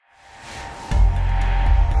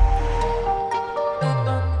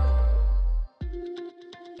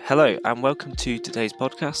Hello and welcome to today's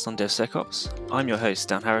podcast on DevSecOps. I'm your host,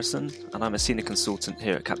 Dan Harrison, and I'm a senior consultant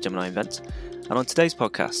here at Capgemini Invent. And on today's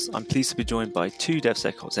podcast, I'm pleased to be joined by two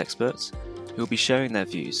DevSecOps experts who will be sharing their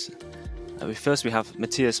views. First, we have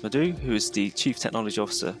Matthias Madu, who is the Chief Technology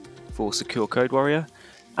Officer for Secure Code Warrior,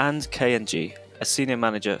 and KNG, a Senior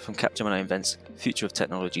Manager from Capgemini Invent's Future of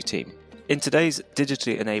Technology team. In today's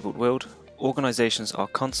digitally enabled world, organizations are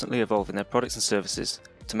constantly evolving their products and services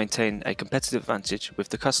to maintain a competitive advantage with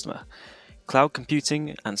the customer. Cloud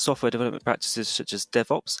computing and software development practices such as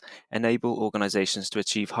DevOps enable organizations to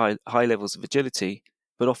achieve high levels of agility,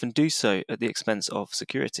 but often do so at the expense of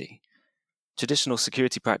security. Traditional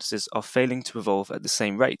security practices are failing to evolve at the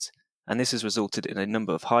same rate, and this has resulted in a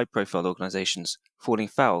number of high-profile organizations falling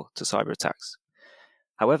foul to cyber attacks.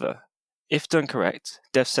 However, if done correct,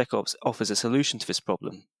 DevSecOps offers a solution to this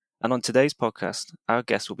problem. And on today's podcast, our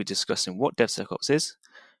guest will be discussing what DevSecOps is,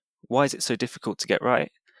 why is it so difficult to get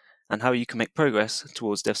right, and how you can make progress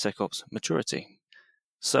towards DevSecOps maturity.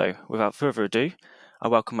 So, without further ado, I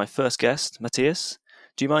welcome my first guest, Matthias.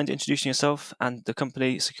 Do you mind introducing yourself and the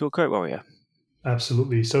company Secure Code Warrior?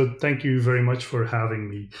 Absolutely. So thank you very much for having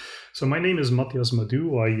me. So my name is Matthias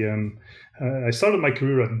Madu. I started my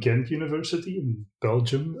career at Ghent University in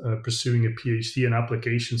Belgium, pursuing a PhD in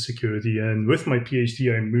application security. And with my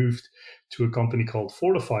PhD, I moved to a company called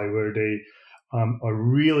Fortify, where they are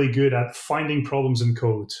really good at finding problems in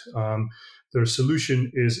code. Their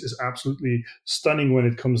solution is absolutely stunning when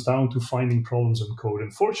it comes down to finding problems in code.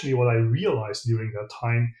 Unfortunately, what I realized during that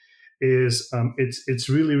time is it's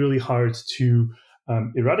really hard to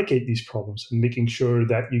eradicate these problems, and making sure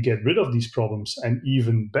that you get rid of these problems, and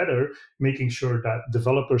even better, making sure that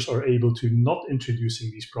developers are able to not introducing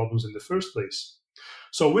these problems in the first place.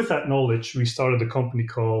 So with that knowledge, we started a company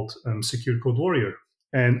called Secure Code Warrior.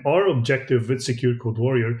 And our objective with Secure Code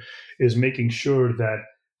Warrior is making sure that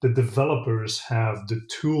the developers have the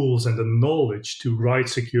tools and the knowledge to write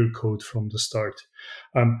secure code from the start.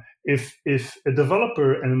 If a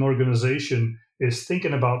developer and an organization is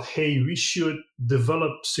thinking about, hey, we should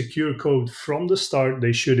develop secure code from the start,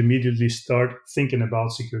 they should immediately start thinking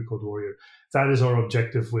about Secure Code Warrior. That is our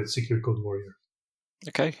objective with Secure Code Warrior.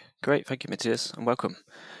 Okay, great. Thank you, Matthias, and welcome.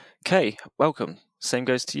 Kay, welcome. Same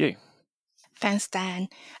goes to you. Thanks, Dan.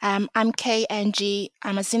 I'm KNG.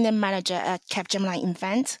 I'm a senior manager at Capgemini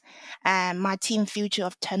Invent. My team, Future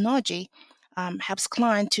of Technology, helps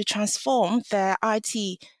clients to transform their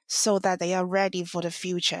IT so that they are ready for the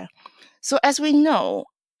future. So as we know,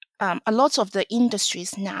 a lot of the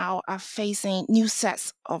industries now are facing new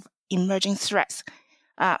sets of emerging threats,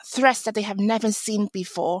 threats that they have never seen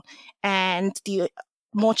before, and the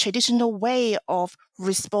more traditional way of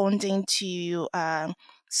responding to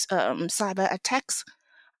cyber attacks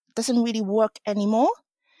doesn't really work anymore.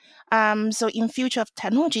 So in Future of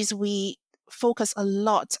Technologies, we focus a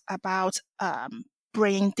lot about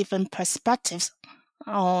bringing different perspectives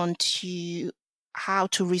onto how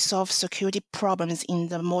to resolve security problems in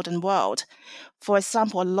the modern world. For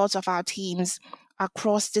example, a lot of our teams are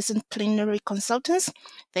cross-disciplinary consultants.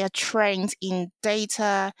 They are trained in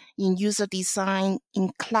data, in user design, in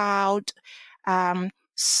cloud,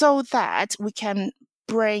 so that we can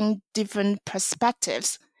bring different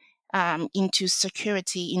perspectives into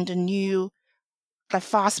security in the new,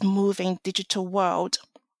 fast-moving digital world.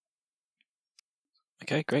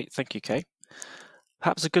 Okay, great. Thank you, Kay.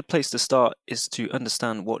 Perhaps a good place to start is to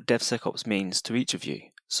understand what DevSecOps means to each of you.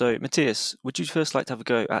 So, Matthias, would you first like to have a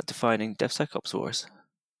go at defining DevSecOps for us?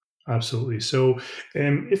 Absolutely. So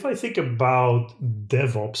if I think about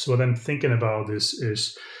DevOps, what I'm thinking about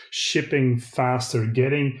is shipping faster,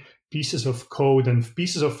 getting pieces of code and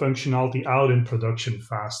pieces of functionality out in production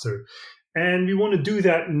faster. And we want to do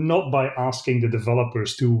that not by asking the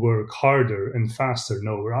developers to work harder and faster.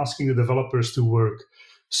 No, we're asking the developers to work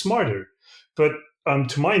smarter. But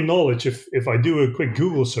to my knowledge, if I do a quick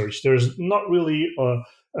Google search, there's not really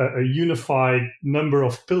a unified number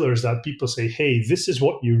of pillars that people say, hey, this is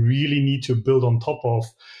what you really need to build on top of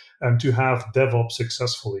to have DevOps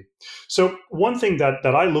successfully. So one thing that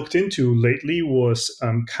I looked into lately was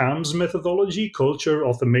CAMS methodology, culture,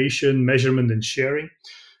 automation, measurement, and sharing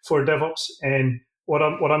for DevOps. And what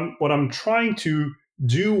I'm trying to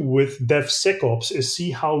do with DevSecOps is see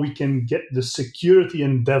how we can get the security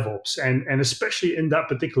in DevOps, and especially in that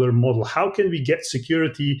particular model. How can we get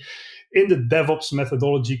security in the DevOps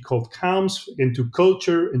methodology called CAMS into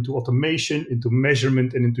culture, into automation, into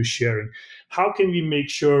measurement, and into sharing? How can we make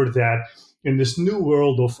sure that in this new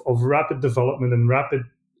world of rapid development and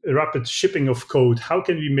rapid shipping of code, how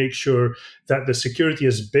can we make sure that the security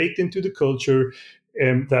is baked into the culture,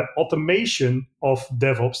 that automation of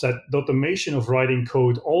DevOps, that automation of writing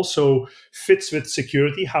code also fits with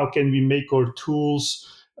security. How can we make our tools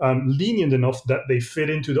lenient enough that they fit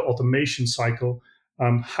into the automation cycle?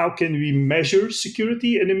 How can we measure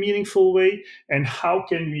security in a meaningful way? And how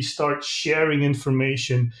can we start sharing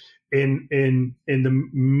information in the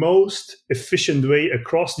most efficient way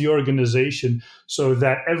across the organization so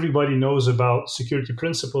that everybody knows about security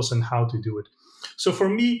principles and how to do it? So for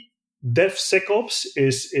me, DevSecOps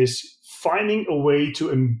is finding a way to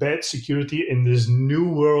embed security in this new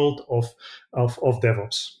world of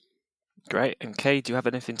DevOps. Great. And Kay, do you have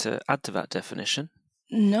anything to add to that definition?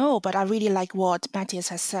 No, but I really like what Matthias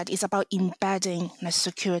has said. It's about embedding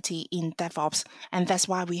security in DevOps, and that's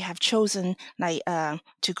why we have chosen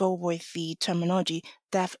to go with the terminology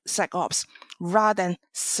DevSecOps rather than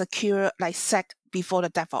secure sec before the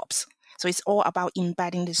DevOps. So it's all about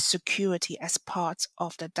embedding the security as part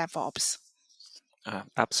of the DevOps.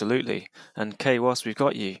 Absolutely. And Kay, whilst we've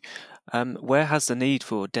got you, where has the need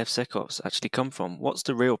for DevSecOps actually come from? What's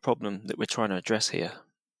the real problem that we're trying to address here?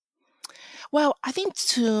 Well, I think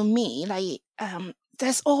to me,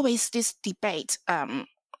 there's always this debate,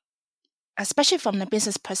 especially from the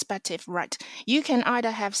business perspective, right? You can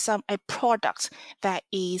either have a product that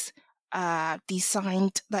is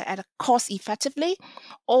designed at a cost effectively,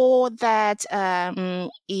 or that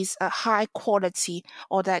is a high quality,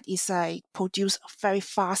 or that is produced very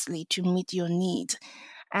fastly to meet your need.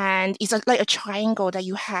 And it's like a triangle that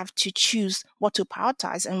you have to choose what to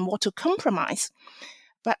prioritize and what to compromise.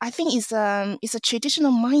 But I think it's a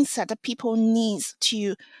traditional mindset that people need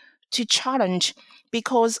to challenge,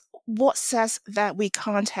 because what says that we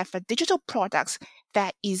can't have a digital product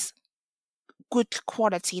that is good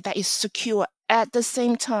quality, that is secure at the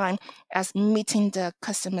same time as meeting the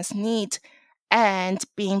customer's need and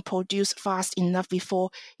being produced fast enough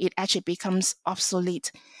before it actually becomes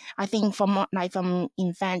obsolete. I think from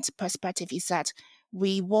Invent perspective is that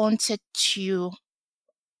we wanted to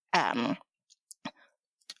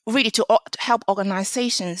really to help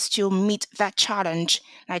organizations to meet that challenge,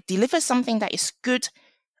 deliver something that is good,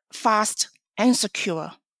 fast, and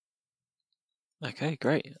secure. Okay,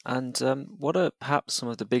 great. And what are perhaps some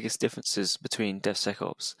of the biggest differences between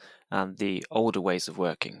DevSecOps and the older ways of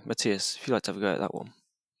working? Matthias, if you'd like to have a go at that one.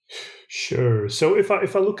 Sure. So if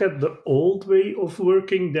I look at the old way of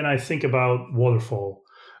working, then I think about waterfall.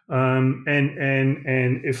 And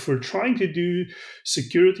if we're trying to do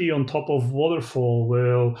security on top of waterfall,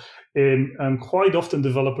 well, quite often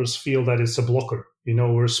developers feel that it's a blocker.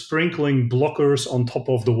 We're sprinkling blockers on top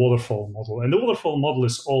of the waterfall model, and the waterfall model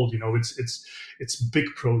is old. It's big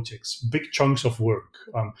projects, big chunks of work,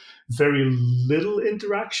 very little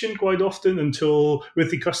interaction quite often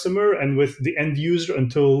with the customer and with the end user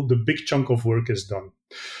until the big chunk of work is done.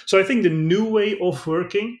 So I think the new way of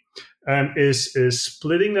working is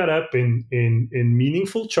splitting that up in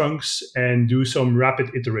meaningful chunks and do some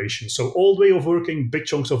rapid iterations. So old way of working, big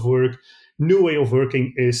chunks of work. New way of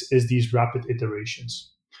working is these rapid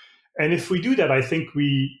iterations. And if we do that, I think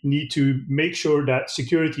we need to make sure that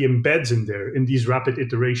security embeds in there in these rapid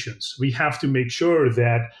iterations. We have to make sure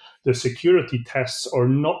that the security tests are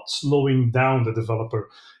not slowing down the developer.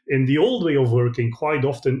 In the old way of working, quite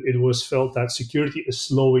often it was felt that security is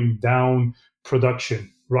slowing down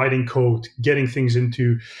production, writing code, getting things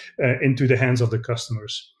into the hands of the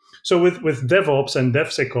customers. So with DevOps and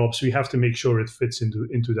DevSecOps, we have to make sure it fits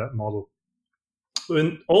into that model.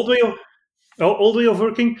 In old way of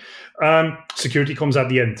working, security comes at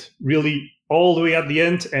the end, really all the way at the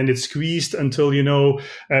end, and it's squeezed until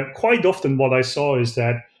quite often what I saw is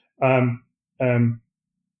that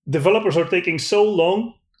developers are taking so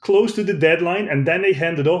long, close to the deadline, and then they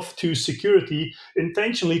hand it off to security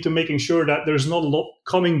intentionally to making sure that there's not a lot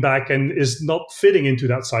coming back and is not fitting into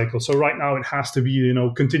that cycle. So right now it has to be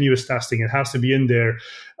continuous testing. It has to be in there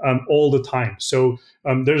all the time. So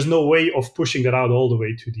there's no way of pushing that out all the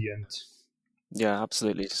way to the end. Yeah,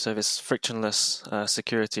 absolutely. So this frictionless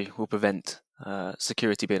security will prevent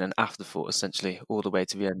security being an afterthought, essentially, all the way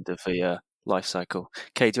to the end of the life cycle.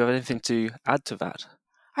 Kay, do you have anything to add to that?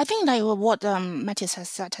 I think what Matthias has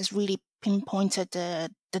said has really pinpointed the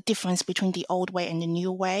difference between the old way and the new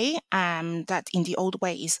way, that in the old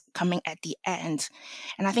way is coming at the end.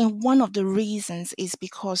 And I think one of the reasons is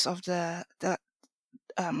because of the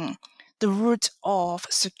root of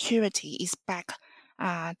security is back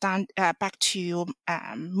to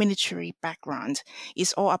military background.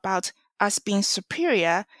 It's all about us being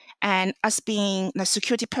superior and us being the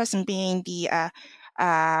security person being the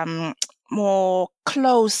more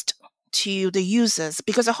closed to the users,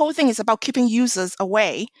 because the whole thing is about keeping users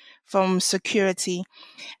away from security.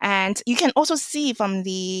 And you can also see from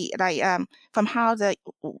the from how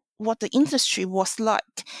what the industry was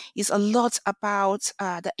like is a lot about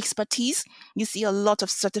the expertise. You see a lot of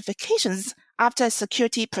certifications after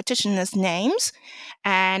security practitioners' names,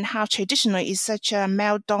 and how traditional is such a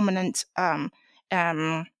male-dominant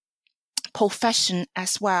profession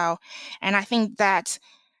as well. And I think that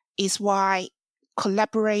is why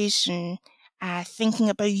collaboration, thinking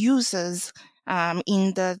about users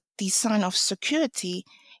in the design of security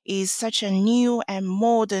is such a new and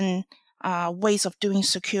modern ways of doing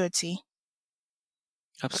security.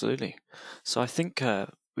 Absolutely. So I think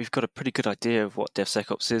we've got a pretty good idea of what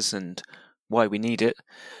DevSecOps is and why we need it.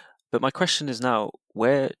 But my question is now,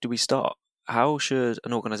 where do we start? How should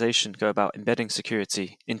an organization go about embedding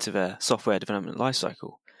security into their software development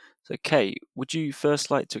lifecycle? So Kay, would you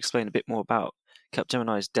first like to explain a bit more about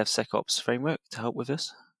Capgemini's DevSecOps framework to help with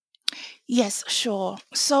this? Yes, sure.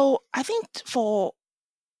 So I think for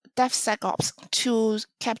DevSecOps to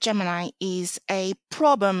Capgemini is a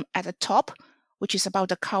problem at the top, which is about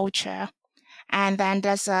the culture. And then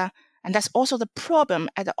there's also the problem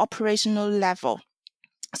at the operational level.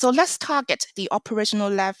 So let's target the operational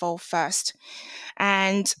level first.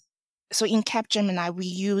 And so in Capgemini, we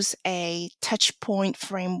use a touch point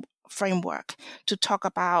framework to talk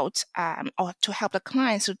about or to help the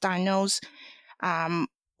clients to diagnose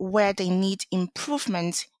where they need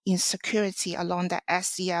improvement in security along the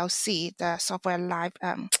SDLC, the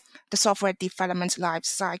software development life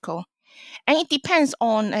cycle. And it depends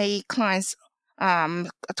on a client's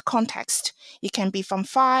context. It can be from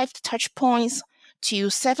 5 touch points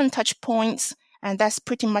to 7 touch points, and that's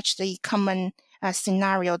pretty much the common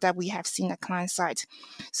scenario that we have seen at client side.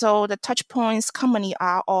 So the touch points commonly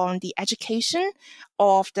are on the education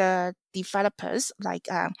of the developers, like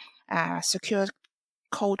secure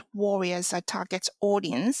code warriors, target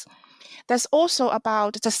audience. There's also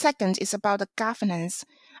about, the second is about the governance.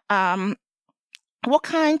 What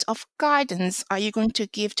kind of guidance are you going to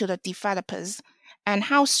give to the developers? And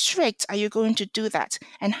how strict are you going to do that?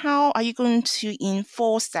 And how are you going to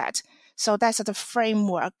enforce that? So that's the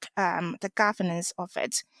framework, the governance of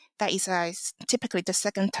it. That is typically the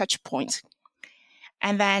second touch point.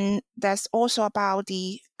 And then there's also about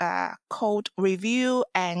the code review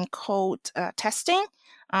and code testing.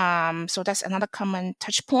 So that's another common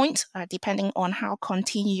touch point, depending on how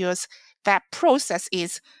continuous that process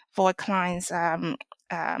is for a client's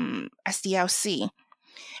SDLC.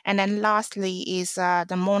 And then lastly is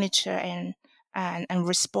the monitor and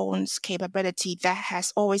response capability that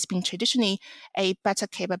has always been traditionally a better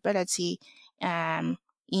capability in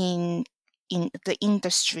the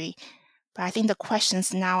industry. But I think the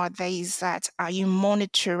questions nowadays is that, are you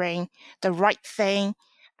monitoring the right thing,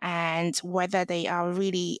 and whether they are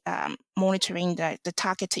really monitoring the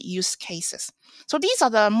targeted use cases. So these are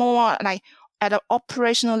the more like at an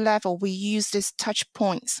operational level, we use these touch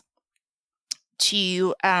points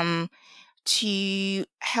to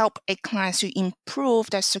help a client to improve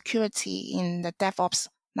their security in the DevOps,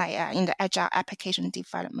 like in the agile application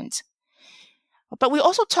development. But we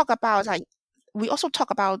also talk about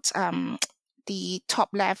the top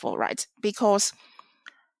level, right? Because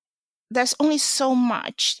there's only so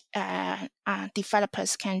much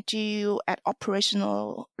developers can do at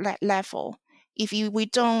operational level. If we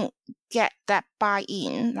don't get that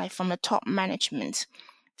buy-in, like from the top management,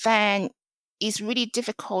 then it's really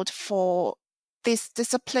difficult for this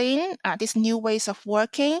discipline, these new ways of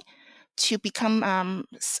working, to become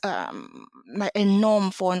like a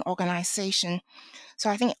norm for an organization. So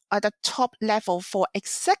I think at the top level for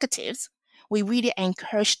executives, we really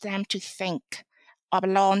encourage them to think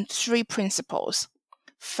along 3 principles.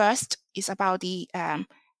 First is about the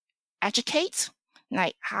educate,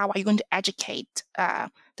 like how are you going to educate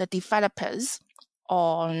the developers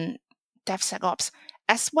on DevSecOps,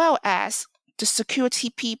 as well as the security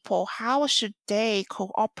people, how should they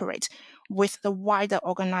cooperate with the wider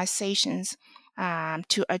organizations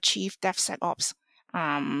to achieve DevSecOps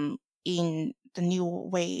in the new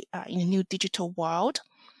way, in the new digital world.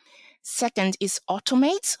 Second is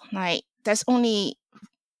automate, like there's only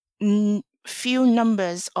few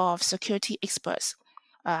numbers of security experts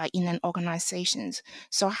in an organization.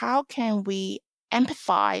 So how can we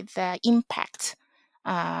amplify the impact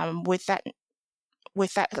with that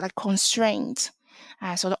like constraint?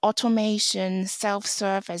 So the automation,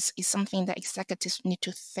 self-service is something that executives need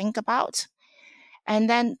to think about. And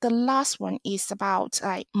then the last one is about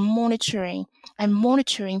monitoring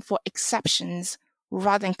for exceptions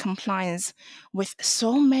rather than compliance. With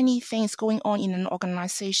so many things going on in an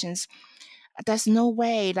organization, there's no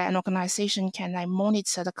way that an organization can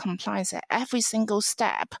monitor the compliance at every single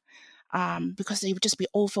step, because they would just be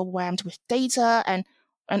overwhelmed with data, and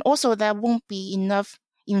also there won't be enough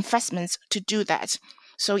investments to do that.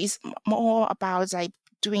 So it's more about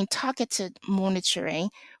doing targeted monitoring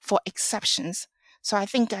for exceptions. So I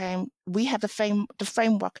think we have the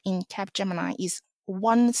framework in Capgemini is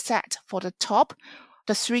one set for the top,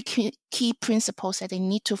 the 3 key principles that they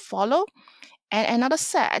need to follow, and another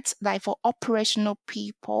set for operational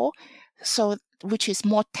people, so which is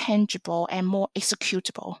more tangible and more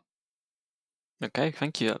executable. Okay,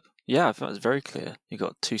 thank you. Yeah, I thought it was very clear. You've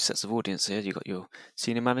got 2 sets of audience here. You've got your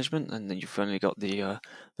senior management, and then you've only got the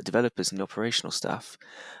developers and the operational staff.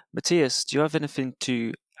 Matthias, do you have anything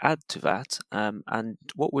to add to that? And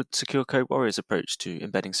what would Secure Code Warrior's approach to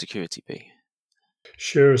embedding security be?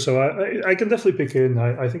 Sure. So I can definitely pick in.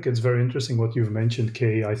 I think it's very interesting what you've mentioned,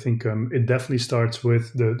 Kay. I think it definitely starts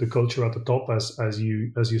with the culture at the top, as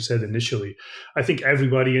you said initially. I think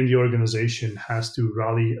everybody in the organization has to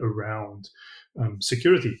rally around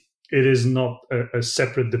security. It is not a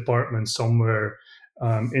separate department somewhere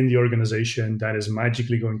in the organization that is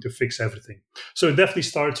magically going to fix everything. So it definitely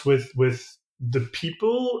starts with the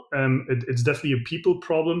people. It's definitely a people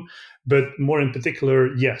problem, but more in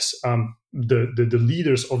particular, yes, the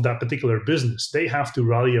leaders of that particular business, they have to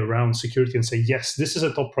rally around security and say, yes, this is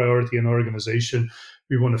a top priority in our organization.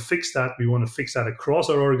 We want to fix that. We want to fix that across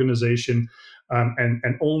our organization.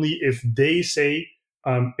 And only if they say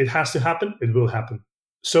it has to happen, it will happen.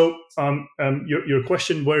 So your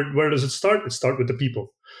question, where does it start? It starts with the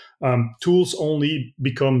people. Tools only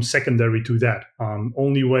become secondary to that.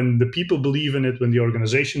 Only when the people believe in it, when the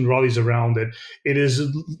organization rallies around it, it is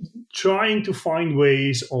trying to find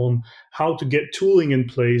ways on how to get tooling in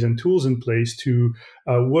place and tools in place to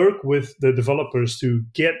work with the developers to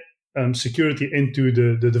get security into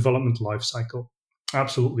the development lifecycle.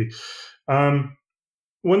 Absolutely.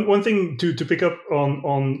 One thing to pick up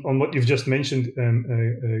on what you've just mentioned,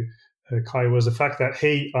 Kai, was the fact that,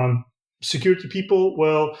 hey, security people,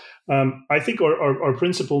 well, I think our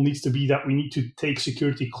principle needs to be that we need to take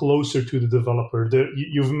security closer to the developer.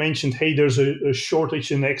 You've mentioned, hey, there's a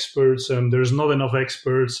shortage in experts, there's not enough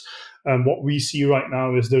experts. What we see right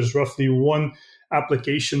now is there's roughly 1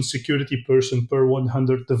 application security person per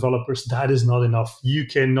 100 developers. That is not enough. You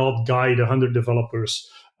cannot guide 100 developers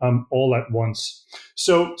all at once.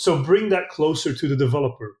 So bring that closer to the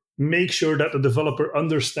developer. Make sure that the developer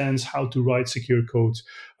understands how to write secure code.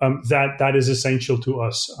 That is essential to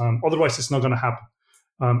us. Otherwise, it's not going to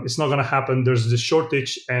happen. It's not going to happen. There's this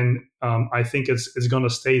shortage, and I think it's going to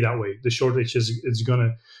stay that way. The shortage is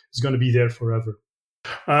going to be there forever.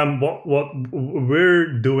 What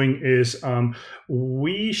we're doing is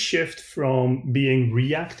we shift from being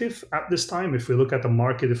reactive at this time. If we look at the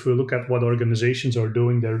market, if we look at what organizations are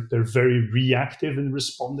doing, they're very reactive in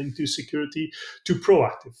responding to security, to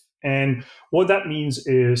proactive. And what that means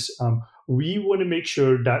is we want to make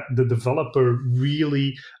sure that the developer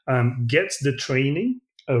really gets the training,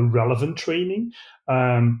 relevant training,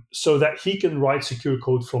 so that he can write secure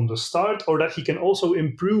code from the start, or that he can also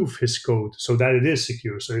improve his code so that it is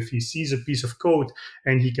secure. So if he sees a piece of code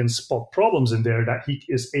and he can spot problems in there, that he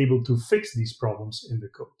is able to fix these problems in the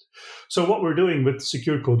code. So what we're doing with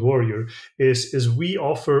Secure Code Warrior is we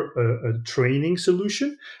offer a training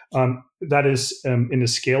solution that is in a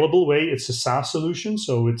scalable way. It's a SaaS solution,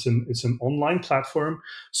 so it's an online platform,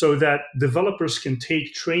 so that developers can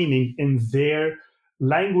take training in their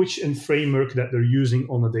language and framework that they're using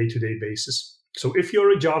on a day-to-day basis. So if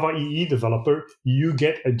you're a Java EE developer, you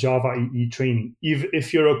get a Java EE training.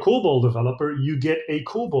 If you're a COBOL developer, you get a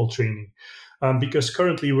COBOL training. Because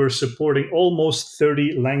currently we're supporting almost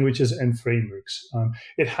 30 languages and frameworks.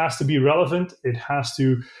 It has to be relevant. It has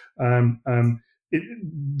to...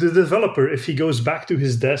 the developer, if he goes back to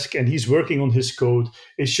his desk and he's working on his code,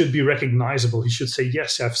 it should be recognizable. He should say,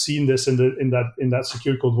 "Yes, I've seen this in that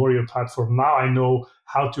Secure Code Warrior platform. Now I know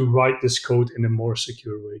how to write this code in a more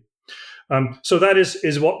secure way." So that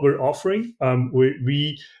is what we're offering.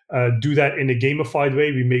 We do that in a gamified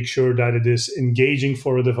way. We make sure that it is engaging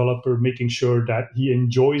for a developer, making sure that he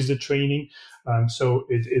enjoys the training. So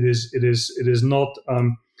it is not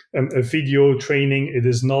a video training. It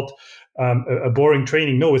is not a boring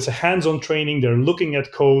training. No, it's a hands-on training. They're looking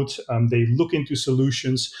at code. They look into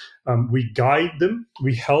solutions. We guide them.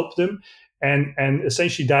 We help them. And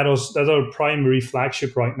essentially that's our primary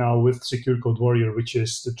flagship right now with Secure Code Warrior, which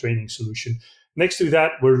is the training solution. Next to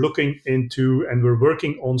that, we're looking into and we're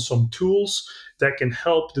working on some tools that can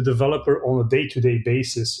help the developer on a day-to-day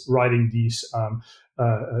basis writing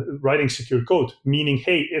secure code. Meaning,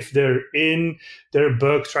 hey, if they're in their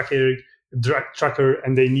bug tracker tracker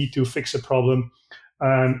and they need to fix a problem,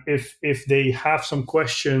 if they have some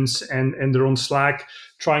questions and they're on Slack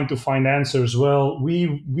trying to find answers, well,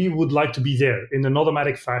 we would like to be there in an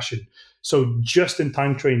automatic fashion. So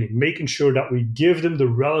just-in-time training, making sure that we give them the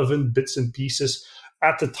relevant bits and pieces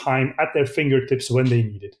at the time, at their fingertips when they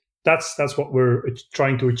need it. That's what we're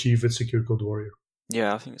trying to achieve with Secure Code Warrior.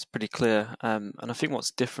 Yeah, I think it's pretty clear. And I think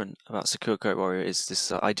what's different about Secure Code Warrior is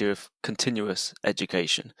this idea of continuous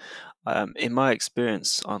education. In my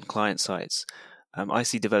experience on client sites, I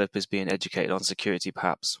see developers being educated on security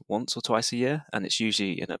perhaps once or twice a year, and it's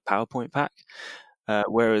usually in a PowerPoint pack.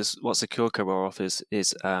 Whereas what Secure Code Warrior offers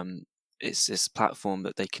is this platform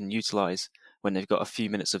that they can utilize when they've got a few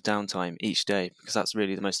minutes of downtime each day, because that's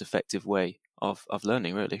really the most effective way of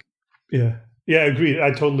learning, really. Yeah, agreed.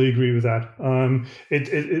 I totally agree with that.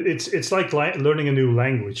 It's like learning a new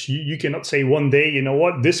language. You cannot say one day, you know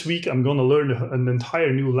what, this week I'm going to learn an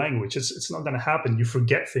entire new language. It's not going to happen. You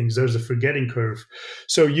forget things. There's a forgetting curve.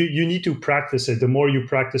 So you need to practice it. The more you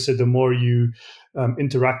practice it, the more you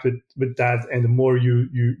interact with that, and the more you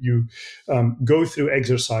go through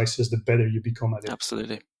exercises, the better you become at it.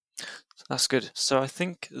 Absolutely. That's good. So I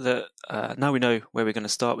think that now we know where we're going to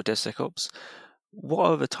start with DevSecOps. What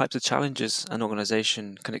are the types of challenges an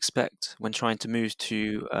organization can expect when trying to move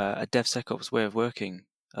to a DevSecOps way of working?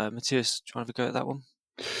 Matthias, do you want to go at that one?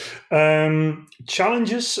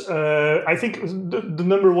 Challenges, I think the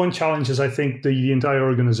number one challenge is I think the entire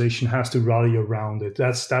organization has to rally around it.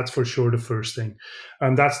 That's for sure the first thing.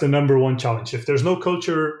 That's the number one challenge. If there's no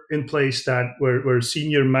culture in place where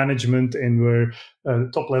senior management and where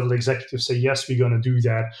top level executives say, yes, we're going to do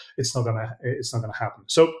that, it's not going to happen.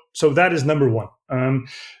 So that is number one.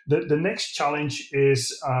 The next challenge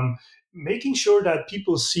is making sure that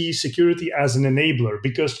people see security as an enabler,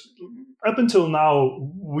 because up until now,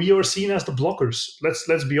 we are seen as the blockers.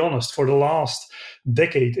 Let's be honest. For the last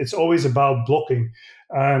decade, it's always about blocking.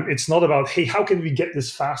 It's not about, hey, how can we get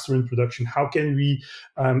this faster in production? How can we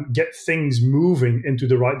get things moving into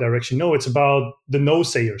the right direction? No, it's about the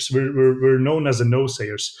no-sayers. We're known as the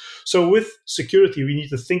no-sayers. So with security, we need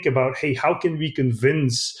to think about, hey, how can we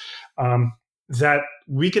convince that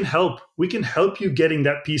we can help you getting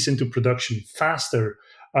that piece into production faster,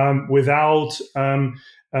 without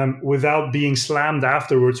being slammed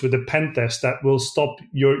afterwards with a pen test that will stop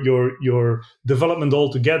your development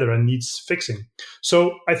altogether and needs fixing.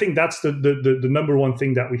 So I think that's the number one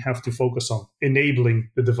thing that we have to focus on, enabling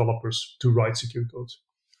the developers to write secure code.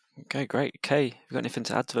 Okay, great. Kay, have you got anything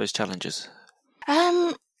to add to those challenges?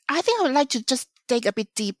 I think I would like to just dig a bit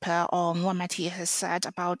deeper on what Matthias has said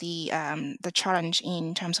about the challenge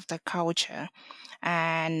in terms of the culture.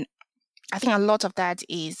 And I think a lot of that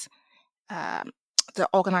is the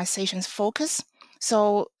organization's focus.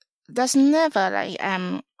 So there's never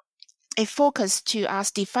a focus to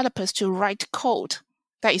ask developers to write code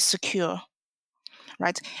that is secure,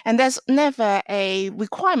 right? And there's never a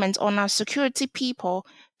requirement on our security people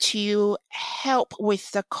to help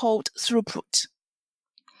with the code throughput.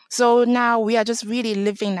 So now we are just really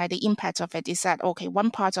living the impact of it is that, okay,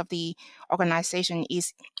 one part of the organization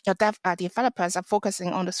is developers are focusing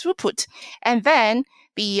on the throughput, and then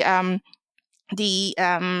the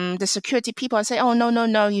security people say, oh,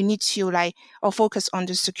 no, you need to focus on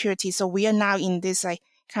the security. So we are now in this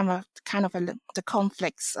kind of the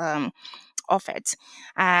conflicts of it.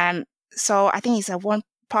 So I think it's one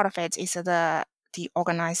part of it is the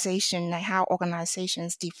organization, how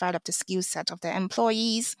organizations develop the skill set of their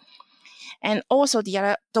employees. And also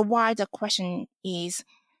the wider question is,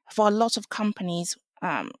 for a lot of companies,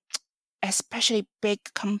 especially big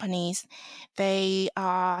companies, they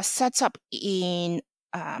are set up in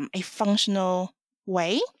a functional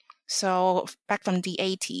way. So back from the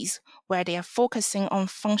 80s, where they are focusing on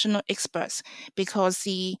functional experts, because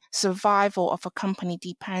the survival of a company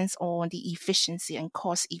depends on the efficiency and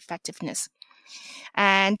cost effectiveness.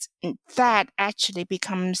 And that actually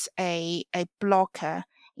becomes a blocker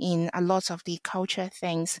in a lot of the culture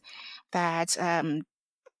things that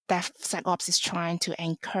DevSecOps is trying to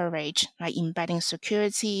encourage, like embedding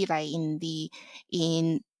security,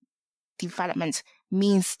 in development,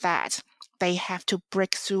 means that they have to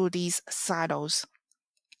break through these silos.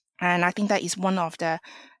 And I think that is one of the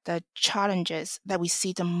challenges that we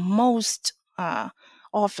see the most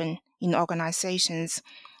often in organizations.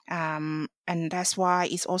 And that's why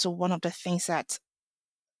it's also one of the things that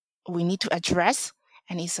we need to address,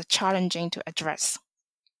 and it's challenging to address.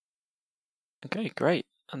 Okay, great.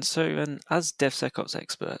 And so, as DevSecOps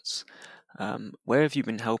experts, where have you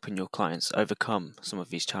been helping your clients overcome some of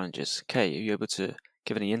these challenges? Kay, are you able to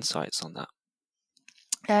give any insights on that?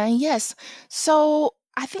 Yes. So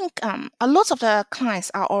I think a lot of the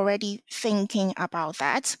clients are already thinking about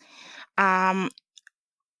that.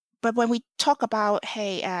 But when we talk about,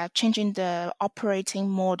 changing the operating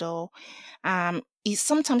model, it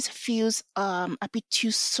sometimes feels a bit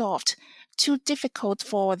too soft, too difficult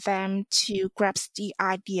for them to grasp the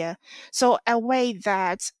idea. So a way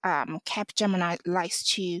that Capgemini likes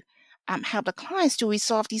to help the clients to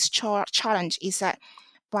resolve this challenge is that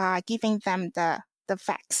by giving them the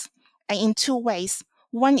facts, and in two ways.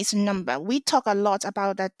 One is number. We talk a lot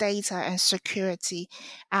about the data and security.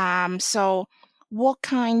 So what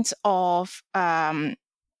kind of from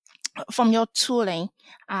your tooling,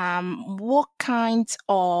 what kind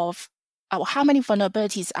of how many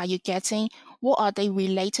vulnerabilities are you getting? What are they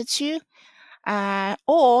related to?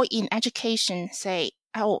 Or in education, say,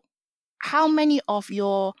 how many of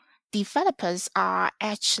your developers are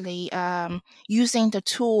actually using the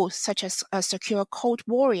tools such as a Secure Code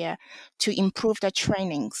Warrior to improve their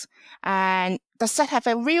trainings? And does that have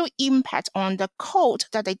a real impact on the code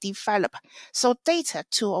that they develop? So data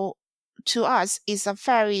to us is a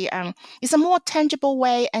very it's a more tangible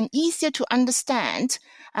way and easier to understand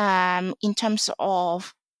in terms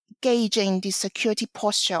of gauging the security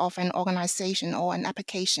posture of an organization or an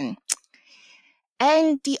application.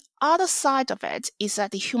 And the other side of it is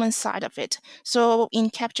the human side of it. So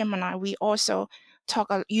in Capgemini, we also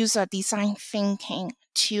talk user design thinking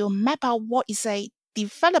to map out what is a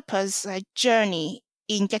developer's journey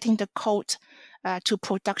in getting the code to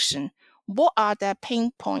production. What are the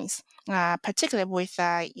pain points, particularly with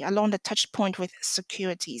along the touch point with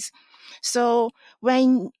securities? So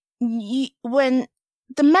when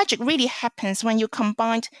the magic really happens when you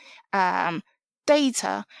combine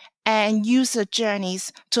data and user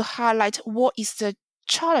journeys to highlight what is the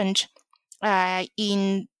challenge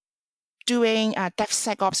in doing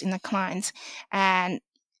DevSecOps in the client. And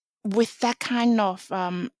with that kind of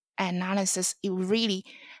analysis, it really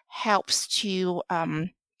helps to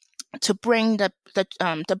bring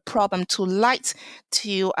the problem to light,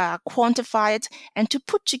 to quantify it, and to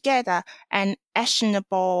put together an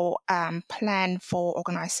actionable plan for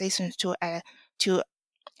organizations to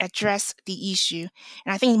address the issue.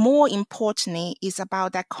 And I think more importantly is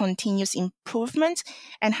about that continuous improvement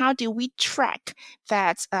and how do we track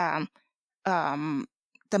that the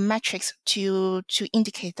metrics to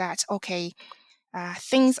indicate that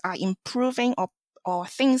things are improving or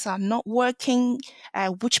things are not working,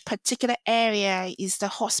 which particular area is the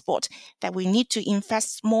hotspot that we need to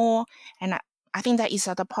invest more. And I think that is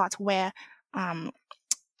the part where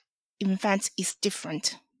Invent is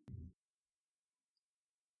different.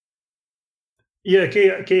 Yeah,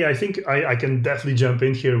 Kay, I think I can definitely jump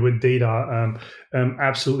in here with data.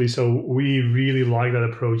 Absolutely. So we really like that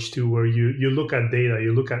approach too, where you look at data,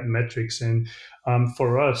 you look at metrics, and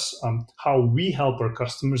for us, how we help our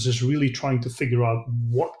customers is really trying to figure out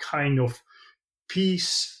what kind of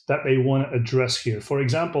piece that they want to address here. For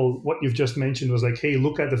example, what you've just mentioned was like, hey,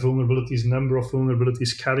 look at the vulnerabilities, number of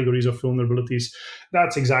vulnerabilities, categories of vulnerabilities.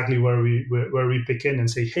 That's exactly where we pick in and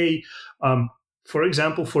say, hey, for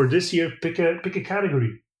example, for this year, pick a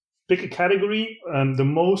category. Pick a category, the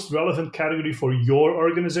most relevant category for your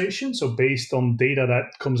organization. So based on data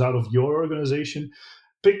that comes out of your organization,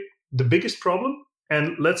 pick the biggest problem,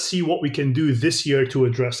 and let's see what we can do this year to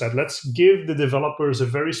address that. Let's give the developers a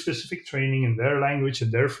very specific training in their language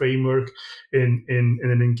and their framework in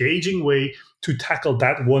an engaging way to tackle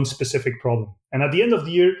that one specific problem. And at the end of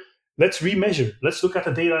the year, let's remeasure. Let's look at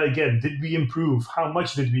the data again. Did we improve? How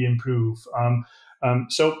much did we improve?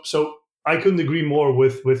 So I couldn't agree more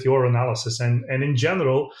with your analysis. And in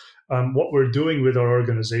general, what we're doing with our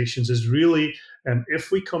organizations is really,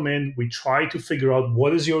 if we come in, we try to figure out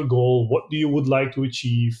what is your goal, what do you would like to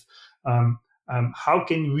achieve, how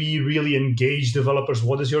can we really engage developers,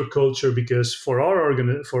 what is your culture? Because for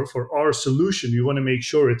our solution, we want to make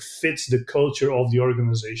sure it fits the culture of the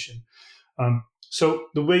organization. So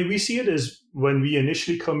the way we see it is when we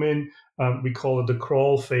initially come in, we call it the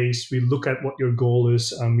crawl phase. We look at what your goal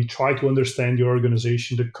is. We try to understand your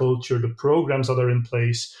organization, the culture, the programs that are in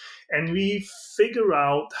place, and we figure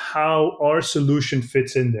out how our solution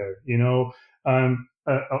fits in there.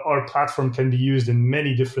 Our platform can be used in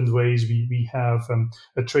many different ways. We have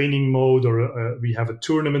a training mode, or we have a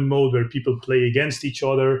tournament mode where people play against each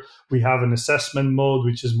other. We have an assessment mode,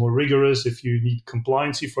 which is more rigorous if you need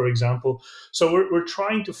compliancy, for example. So we're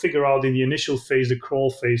trying to figure out in the initial phase, the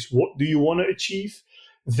crawl phase, what do you want to achieve?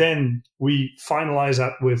 Then we finalize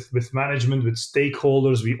that with management, with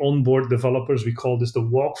stakeholders. We onboard developers. We call this the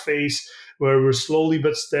walk phase, where we're slowly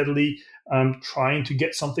but steadily trying to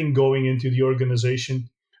get something going into the organization.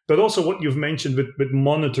 But also what you've mentioned with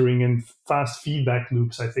monitoring and fast feedback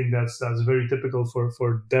loops, I think that's very typical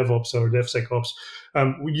for DevOps or DevSecOps.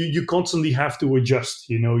 You constantly have to adjust.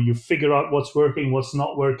 You figure out what's working, what's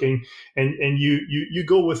not working, and you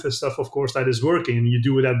go with the stuff, of course, that is working, and you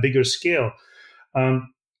do it at bigger scale. And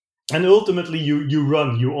ultimately,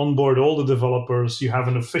 you onboard all the developers, you have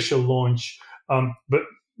an official launch, but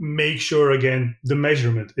make sure, again, the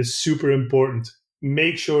measurement is super important.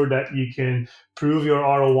 Make sure that you can prove your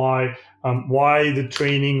ROI, why the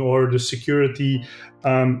training or the security,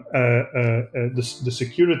 the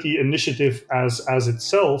security initiative as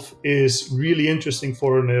itself is really interesting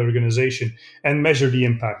for an organization, and measure the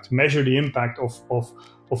impact. Measure the impact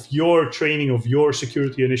of your training, of your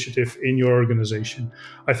security initiative in your organization.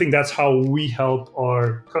 I think that's how we help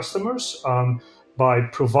our customers, by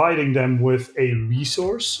providing them with a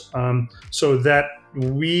resource, so that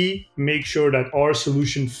we make sure that our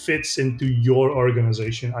solution fits into your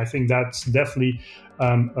organization. I think that's definitely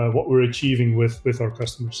what we're achieving with our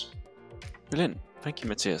customers. Brilliant. Thank you,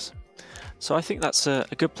 Matthias. So I think that's a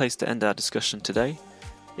good place to end our discussion today.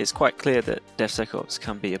 It's quite clear that DevSecOps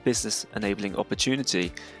can be a business-enabling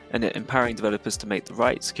opportunity, and that empowering developers to make the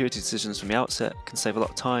right security decisions from the outset can save a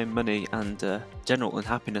lot of time, money, and general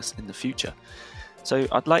unhappiness in the future. So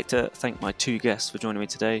I'd like to thank my two guests for joining me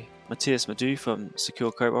today, Matthias Madou from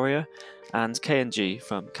Secure Code Warrior and KNG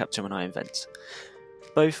from Capgemini Invent.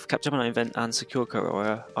 Both Capgemini Invent and Secure Code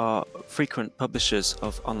Warrior are frequent publishers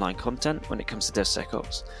of online content when it comes to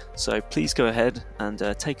DevSecOps. So please go ahead and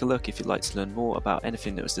take a look if you'd like to learn more about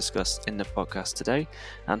anything that was discussed in the podcast today.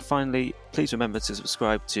 And finally, please remember to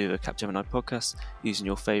subscribe to the Capgemini podcast using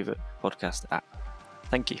your favourite podcast app.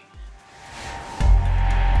 Thank you.